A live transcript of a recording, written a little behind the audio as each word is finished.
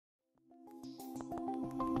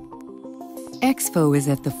EXFO is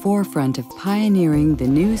at the forefront of pioneering the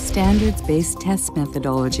new standards-based test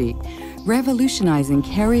methodology, revolutionizing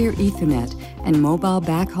carrier Ethernet and mobile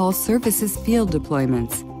backhaul services field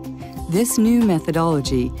deployments. This new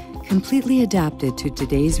methodology, completely adapted to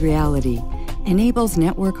today's reality, enables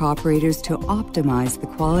network operators to optimize the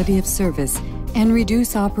quality of service and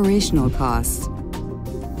reduce operational costs.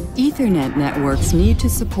 Ethernet networks need to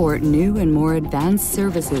support new and more advanced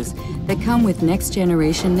services that come with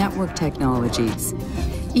next-generation network technologies.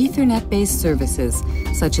 Ethernet-based services,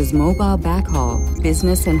 such as mobile backhaul,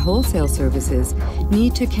 business and wholesale services,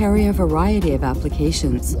 need to carry a variety of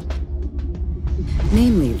applications,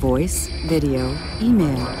 namely voice, video,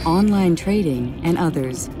 email, online trading, and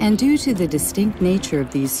others. And due to the distinct nature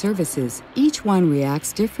of these services, each one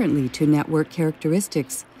reacts differently to network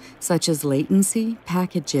characteristics, such as latency,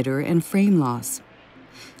 packet jitter, and frame loss.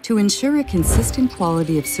 To ensure a consistent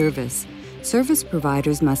quality of service, service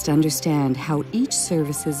providers must understand how each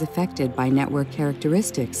service is affected by network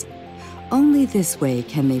characteristics. Only this way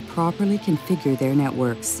can they properly configure their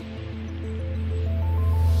networks.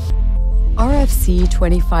 RFC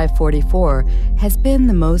 2544 has been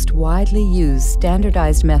the most widely used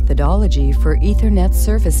standardized methodology for Ethernet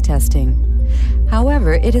service testing.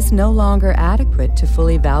 However, it is no longer adequate to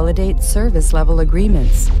fully validate service-level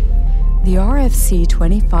agreements. The RFC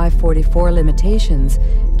 2544 limitations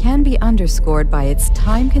can be underscored by its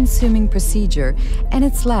time-consuming procedure and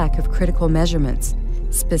its lack of critical measurements,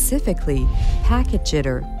 specifically packet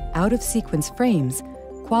jitter, out-of-sequence frames,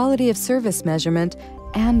 quality of service measurement,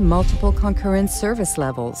 and multiple concurrent service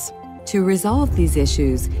levels. To resolve these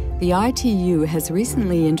issues, the ITU has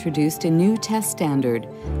recently introduced a new test standard,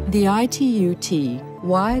 the ITU-T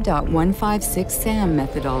Y.1564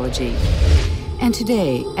 methodology. And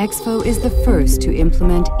today, EXFO is the first to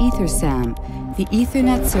implement EtherSAM, the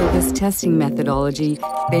Ethernet service testing methodology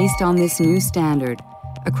based on this new standard,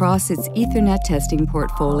 across its Ethernet testing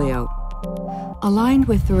portfolio. Aligned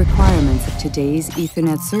with the requirements of today's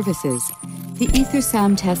Ethernet services, the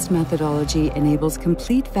EtherSAM test methodology enables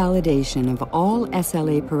complete validation of all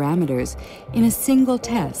SLA parameters in a single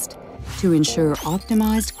test to ensure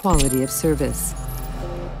optimized quality of service.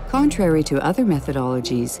 Contrary to other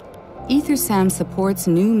methodologies, EtherSAM supports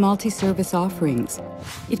new multi-service offerings.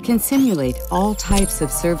 It can simulate all types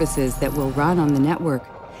of services that will run on the network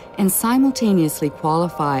and simultaneously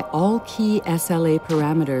qualify all key SLA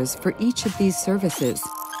parameters for each of these services.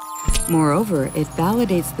 Moreover, it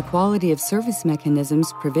validates the quality of service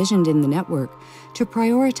mechanisms provisioned in the network to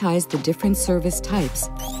prioritize the different service types,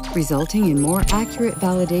 resulting in more accurate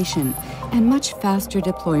validation and much faster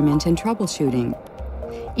deployment and troubleshooting.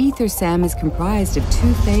 EtherSAM is comprised of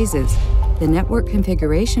two phases, the network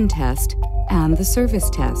configuration test and the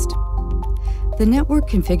service test. The network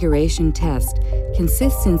configuration test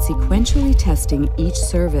consists in sequentially testing each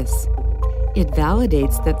service. It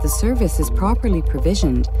validates that the service is properly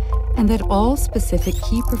provisioned and that all specific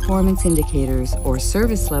key performance indicators or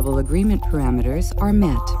service level agreement parameters are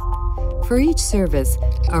met. For each service,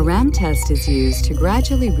 a RAM test is used to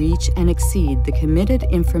gradually reach and exceed the committed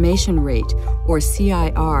information rate, or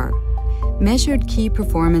CIR. Measured key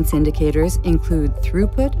performance indicators include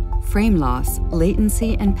throughput, frame loss,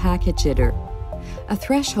 latency, and packet jitter. A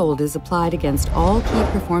threshold is applied against all key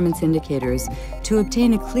performance indicators to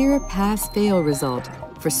obtain a clear pass-fail result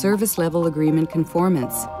for service-level agreement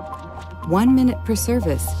conformance. 1 minute per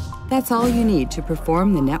service, that's all you need to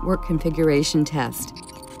perform the network configuration test.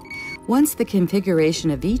 Once the configuration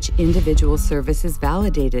of each individual service is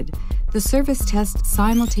validated, the service test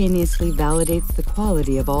simultaneously validates the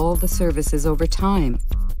quality of all the services over time.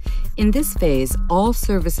 In this phase, all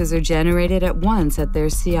services are generated at once at their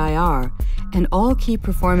CIR, and all key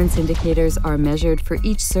performance indicators are measured for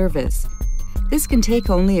each service. This can take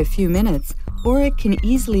only a few minutes, or it can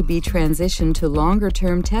easily be transitioned to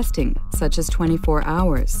longer-term testing, such as 24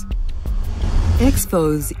 hours.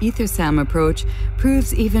 EXFO's EtherSAM approach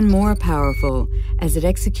proves even more powerful as it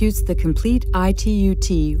executes the complete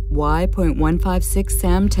ITU-T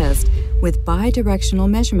Y.1564 test with bi-directional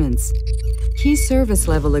measurements. Key service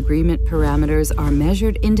level agreement parameters are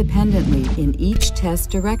measured independently in each test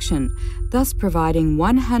direction, thus providing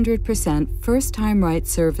 100% first-time right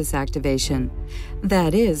service activation.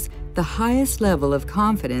 That is, the highest level of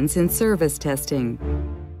confidence in service testing.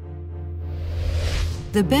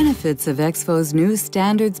 The benefits of EXFO's new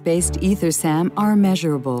standards-based EtherSAM are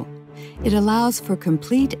measurable. It allows for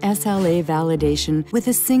complete SLA validation with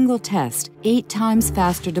a single test, 8 times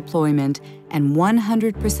faster deployment, and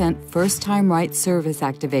 100% first-time right service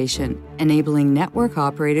activation, enabling network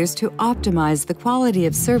operators to optimize the quality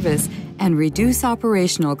of service and reduce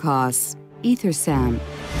operational costs. EtherSAM,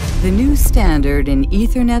 The new standard in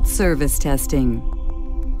Ethernet service testing.